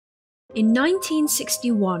In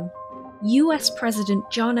 1961, US President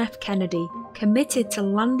John F. Kennedy committed to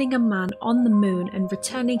landing a man on the moon and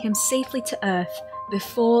returning him safely to Earth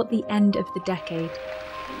before the end of the decade.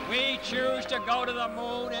 We choose to go to the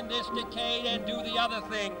moon in this decade and do the other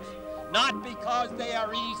things, not because they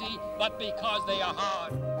are easy, but because they are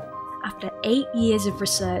hard. After 8 years of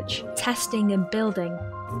research, testing and building,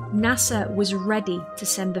 NASA was ready to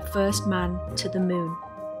send the first man to the moon.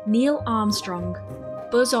 Neil Armstrong,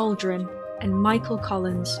 Buzz Aldrin, and Michael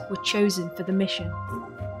Collins were chosen for the mission.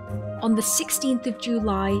 On the 16th of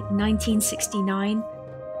July 1969,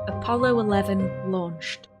 Apollo 11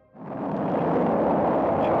 launched.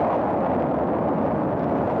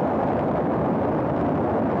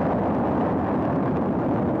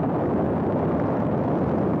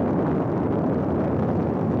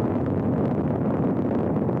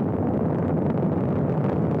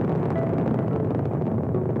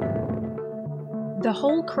 The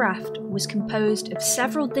whole craft was composed of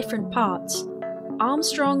several different parts.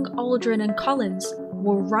 Armstrong, Aldrin, and Collins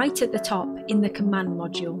were right at the top in the command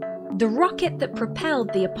module. The rocket that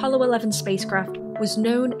propelled the Apollo 11 spacecraft was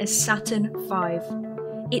known as Saturn V.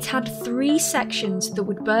 It had 3 sections that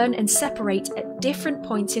would burn and separate at different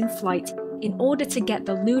points in flight in order to get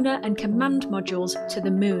the lunar and command modules to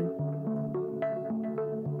the moon.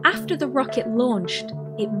 After the rocket launched,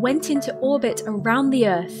 it went into orbit around the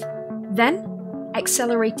Earth, then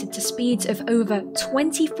accelerated to speeds of over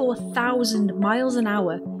 24,000 miles an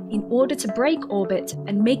hour in order to break orbit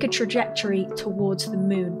and make a trajectory towards the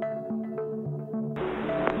moon.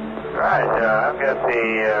 Right, I've got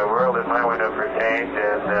the world in my window for change,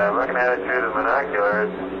 and looking at it through the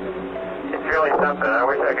binoculars, it's really something. I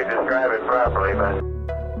wish I could describe it properly,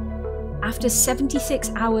 but... After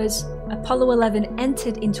 76 hours, Apollo 11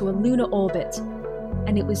 entered into a lunar orbit,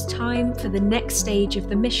 and it was time for the next stage of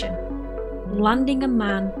the mission: landing a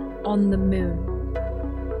man on the moon.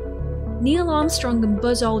 Neil Armstrong and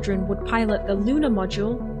Buzz Aldrin would pilot the lunar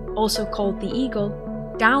module, also called the Eagle,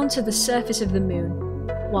 down to the surface of the moon,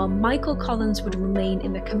 while Michael Collins would remain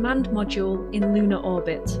in the command module in lunar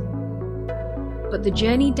orbit. But the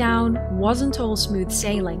journey down wasn't all smooth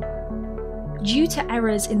sailing. Due to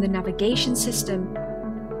errors in the navigation system,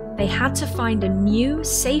 they had to find a new,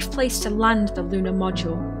 safe place to land the lunar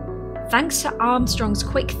module. Thanks to Armstrong's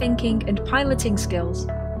quick thinking and piloting skills,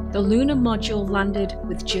 the lunar module landed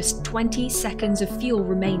with just 20 seconds of fuel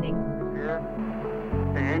remaining.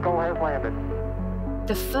 The Eagle has landed.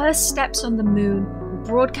 The first steps on the moon were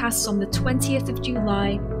broadcast on the 20th of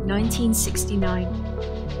July, 1969.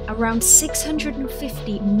 Around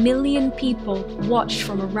 650 million people watched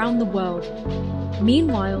from around the world.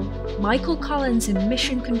 Meanwhile, Michael Collins and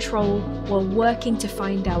Mission Control were working to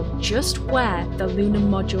find out just where the lunar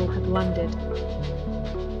module had landed.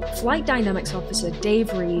 Flight Dynamics Officer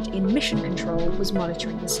Dave Reed in Mission Control was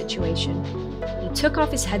monitoring the situation. He took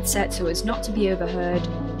off his headset so as not to be overheard,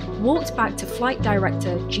 walked back to Flight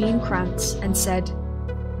Director Gene Kranz and said,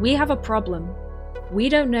 "We have a problem. We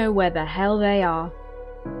don't know where the hell they are."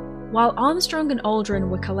 While Armstrong and Aldrin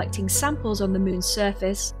were collecting samples on the moon's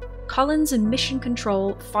surface, Collins and Mission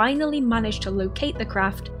Control finally managed to locate the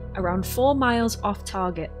craft around 4 miles off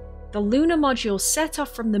target. The lunar module set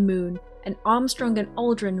off from the moon, and Armstrong and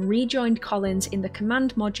Aldrin rejoined Collins in the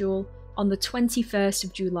command module on the 21st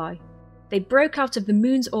of July. They broke out of the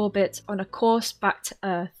moon's orbit on a course back to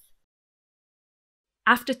Earth.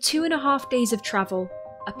 After 2.5 days of travel,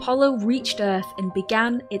 Apollo reached Earth and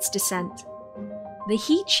began its descent. The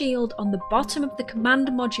heat shield on the bottom of the command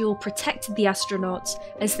module protected the astronauts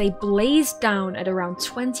as they blazed down at around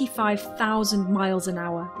 25,000 miles an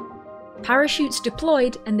hour. Parachutes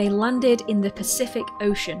deployed and they landed in the Pacific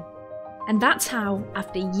Ocean. And that's how,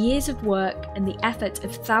 after years of work and the effort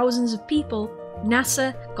of thousands of people,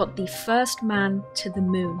 NASA got the first man to the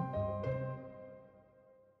moon.